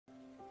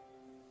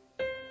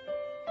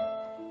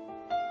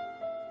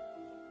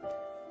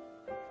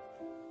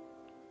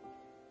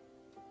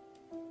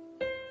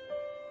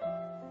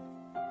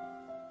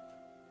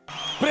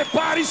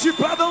Prepare-se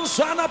para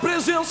dançar na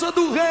presença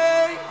do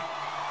Rei.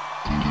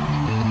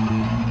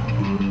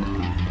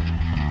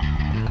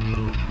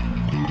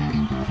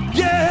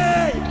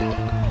 Yeah!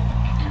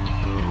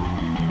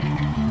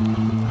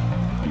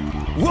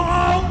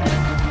 Uou!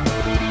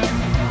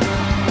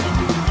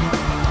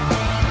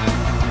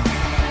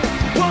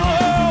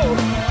 Uou!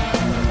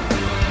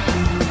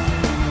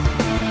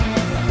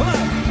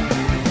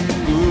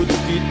 Tudo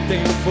que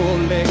tem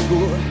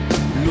fôlego,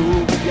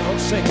 louve ao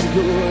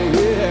Senhor.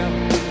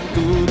 Yeah.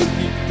 Tudo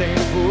que tem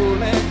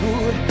fôlego,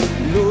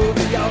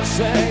 louve ao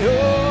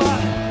Senhor.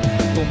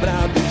 Com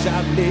brados de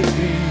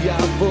alegria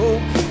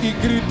vou e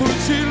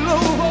gritos de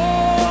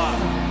louvor.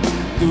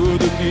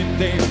 Tudo que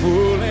tem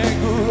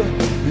fôlego,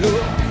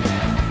 louve.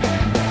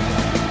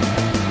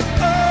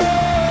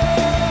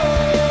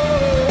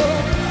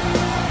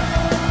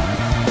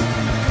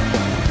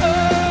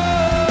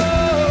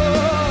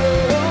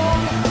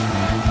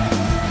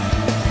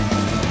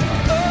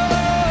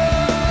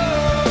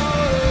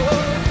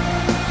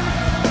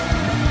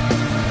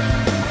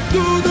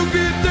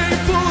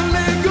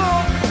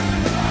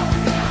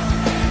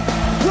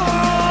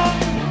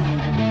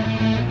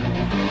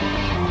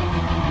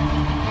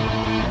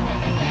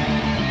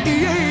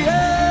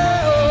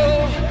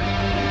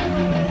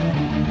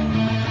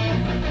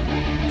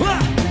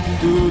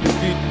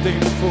 Tem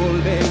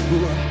fôlego,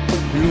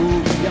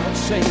 louve ao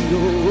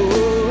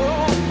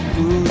Senhor.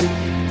 Tudo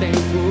que tem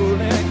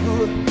fôlego,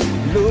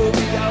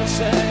 louve ao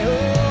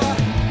Senhor.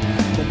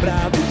 Com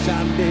brados de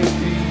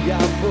alegria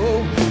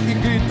vou e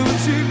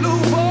gritos de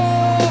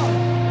louvor.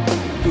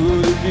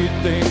 Tudo que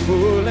tem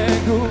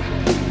fôlego.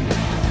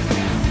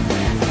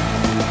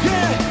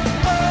 Yeah!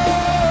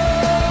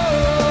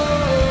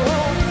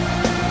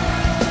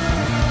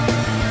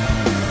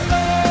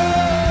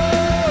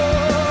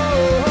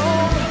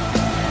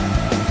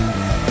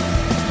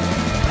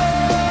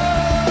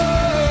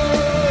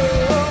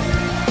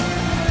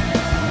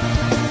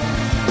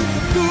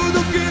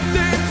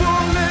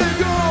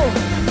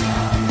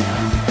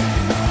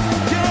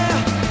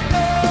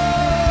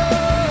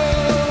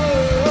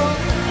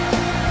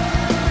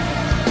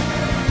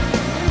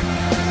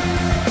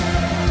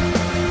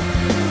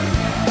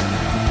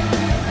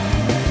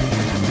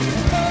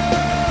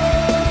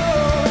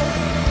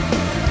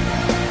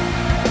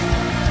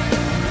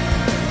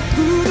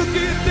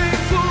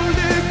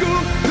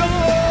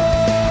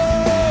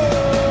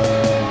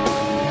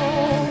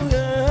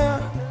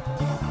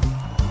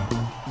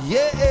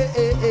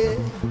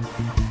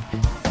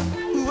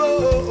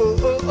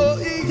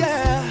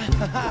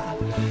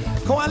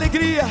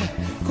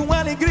 Com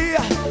alegria,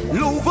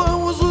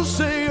 louvamos o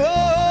Senhor.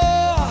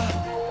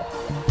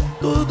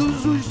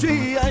 Todos os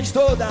dias,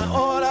 toda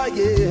hora,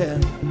 yeah.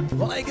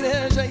 Vamos lá,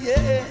 igreja,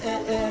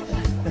 yeah.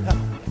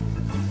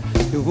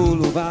 Eu vou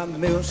louvar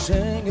meu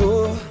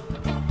Senhor.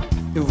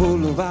 Eu vou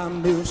louvar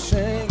meu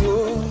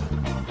Senhor.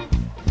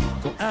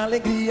 Com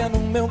alegria no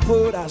meu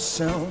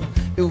coração,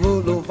 eu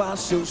vou louvar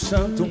seu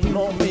santo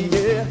nome,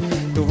 yeah.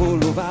 Eu vou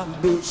louvar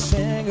meu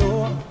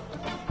Senhor.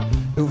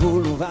 Eu vou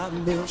louvar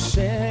meu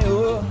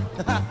Senhor.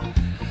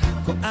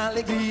 Com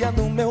alegria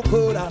no meu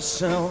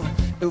coração,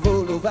 eu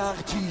vou louvar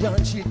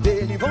diante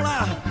dele. Vamos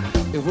lá!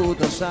 Eu vou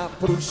dançar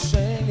pro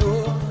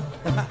Senhor.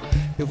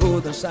 Eu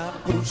vou dançar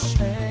pro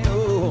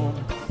Senhor.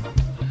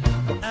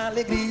 Com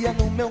alegria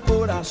no meu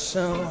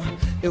coração,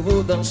 eu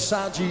vou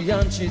dançar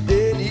diante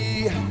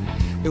dele.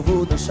 Eu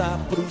vou dançar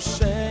pro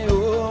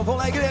Senhor. Vamos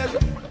lá, igreja!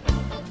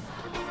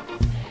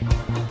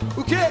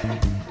 O quê?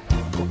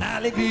 Com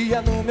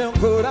alegria no meu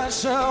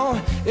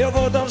coração, eu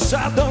vou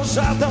dançar,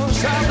 dançar,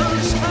 dançar,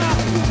 dançar.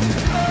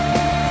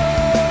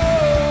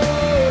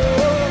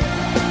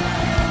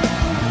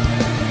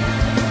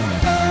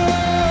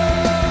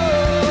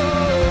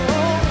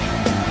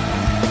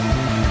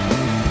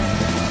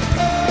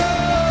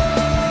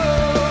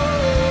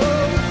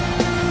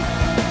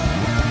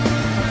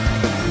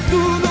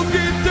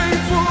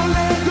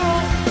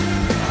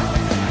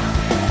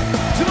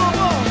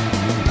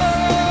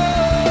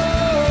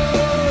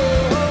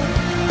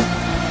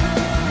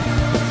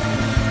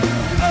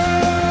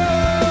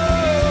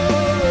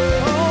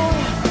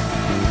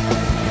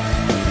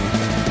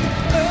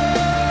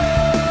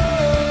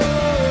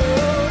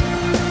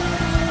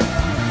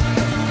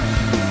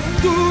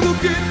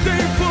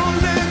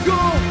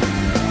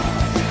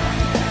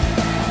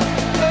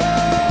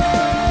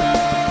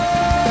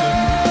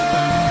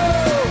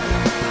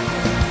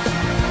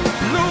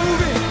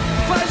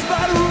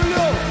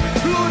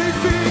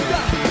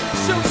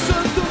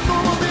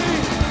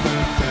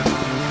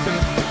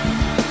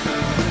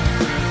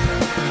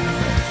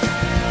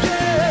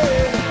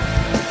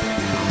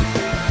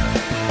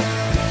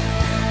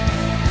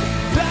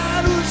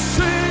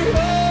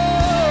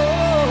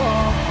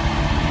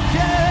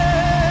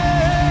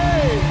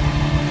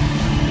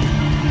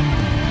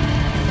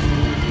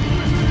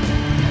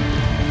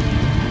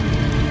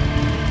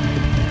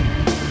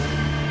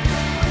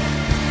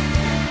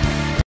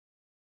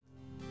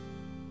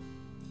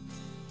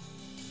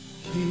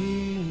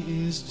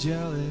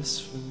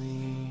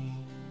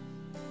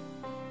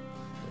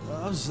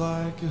 love's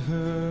like a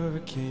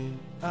hurricane.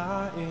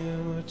 I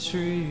am a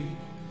tree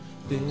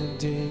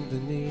bending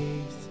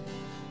beneath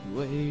the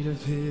weight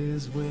of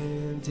his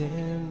wind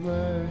and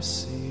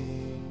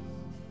mercy.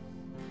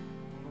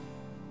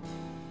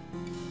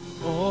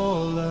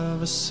 All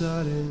of a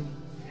sudden,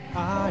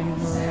 I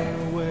am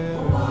unaware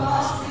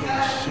of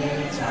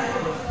his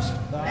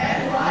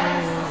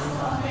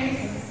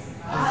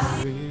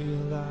I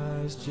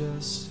realize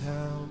just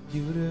how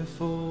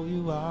beautiful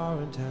you are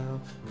and how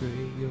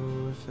great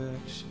your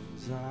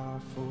affections are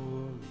for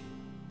me.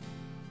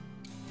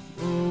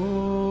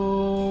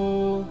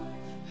 Oh,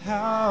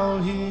 how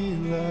he